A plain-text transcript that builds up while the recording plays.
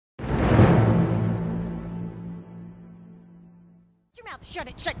your mouth. Shut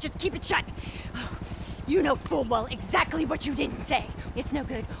it, shut, just keep it shut. You know full well exactly what you didn't say. It's no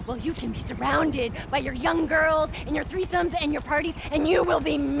good. Well, you can be surrounded by your young girls and your threesomes and your parties, and you will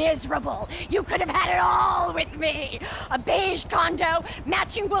be miserable. You could have had it all with me. A beige condo,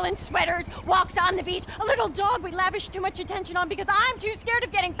 matching woolen sweaters, walks on the beach, a little dog we lavish too much attention on because I'm too scared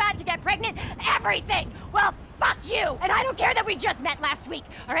of getting fat to get pregnant. Everything. Well, fuck you. And I don't care that we just met last week,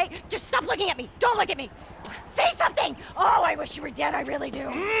 all right? Just stop looking at me. Don't look at me. Say something. Oh, I wish you were dead. I really do.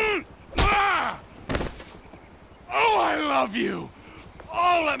 Oh, I love you!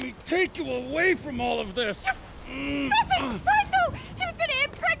 Oh, let me take you away from all of this! You flipping psycho! He was gonna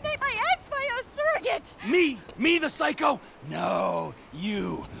impregnate my ex by a surrogate! Me? Me the psycho? No,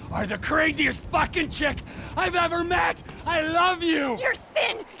 you are the craziest fucking chick I've ever met! I love you! You're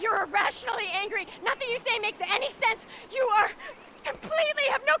thin! You're irrationally angry! Nothing you say makes any sense! You are completely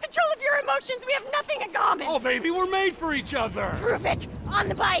have no control of your emotions! We have nothing in common! Oh, baby, we're made for each other! Prove it! On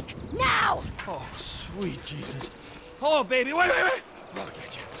the bike! Now! Oh, sweet Jesus. Oh, baby, wait! Oh, I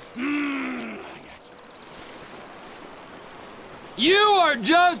got you. I got you. You are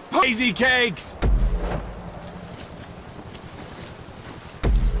just crazy cakes!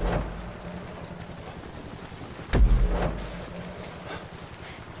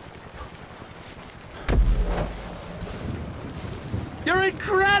 You're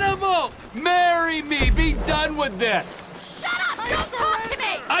incredible! Marry me! Be done with this! Shut up! Don't talk to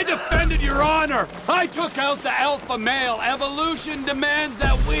me! I defended your honor! I took out the alpha male! Evolution demands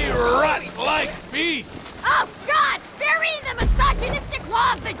that we rut like beasts! Oh, God! Bury the misogynistic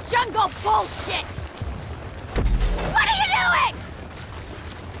law of the jungle bullshit! What are you doing?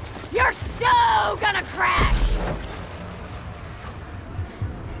 You're so gonna crash!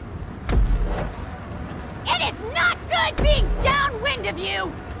 It is not good being downwind of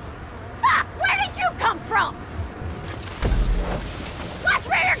you! Fuck! Where did you come from? Watch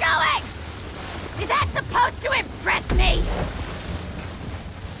where you're going! Is that supposed to impress me?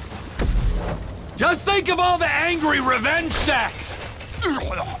 Just think of all the angry revenge sex!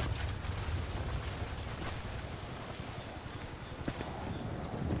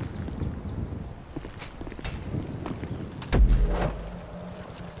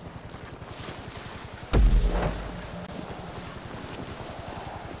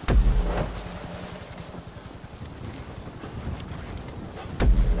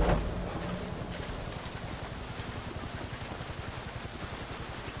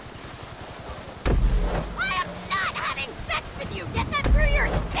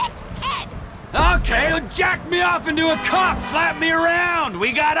 Okay, well, jack me off into a cop, slap me around.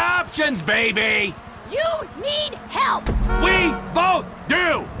 We got options, baby. You need help. We both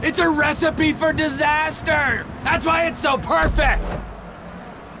do. It's a recipe for disaster. That's why it's so perfect.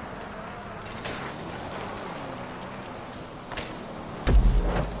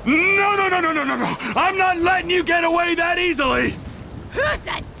 No. I'm not letting you get away that easily. Who's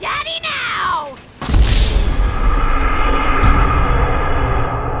the daddy now?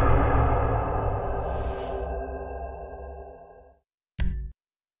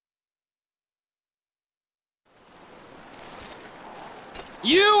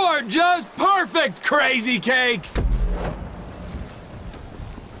 You are just perfect, crazy cakes!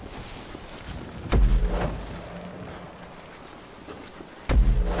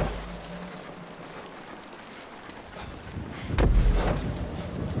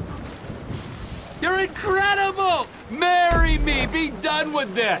 You're incredible! Marry me! Be done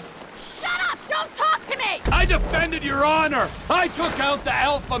with this! Shut up! Don't talk to me! I defended your honor! I took out the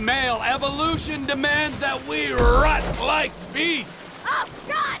alpha male! Evolution demands that we rut like beasts! Oh,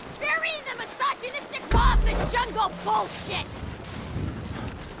 God! Bury the misogynistic law of the jungle bullshit!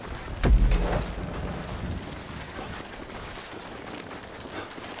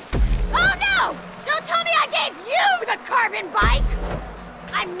 Oh, no! Don't tell me I gave you the carbon bike!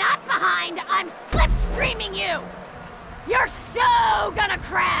 I'm not behind, I'm slipstreaming you! You're so gonna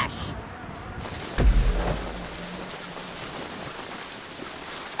crash!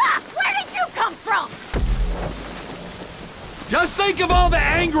 Ah, where did you come from? Just think of all the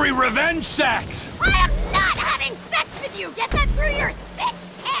angry revenge sex! I am not having sex with you! Get that through your thick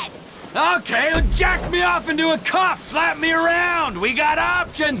head! Okay, well, jack me off into a cop, slap me around! We got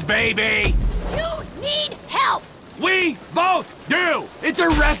options, baby! You need help! We both do! It's a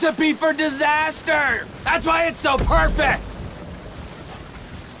recipe for disaster! That's why it's so perfect!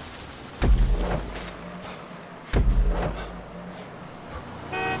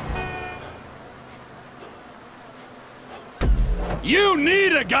 You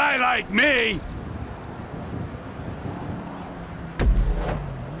need a guy like me!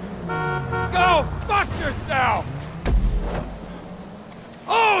 Go fuck yourself!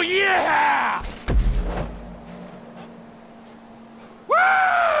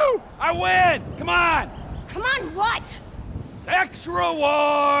 I win! Come on! Come on, what? Sex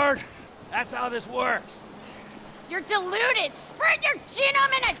reward! That's how this works. You're deluded! Spread your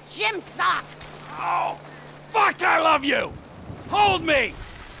genome in a gym sock! Oh, fuck, I love you! Hold me!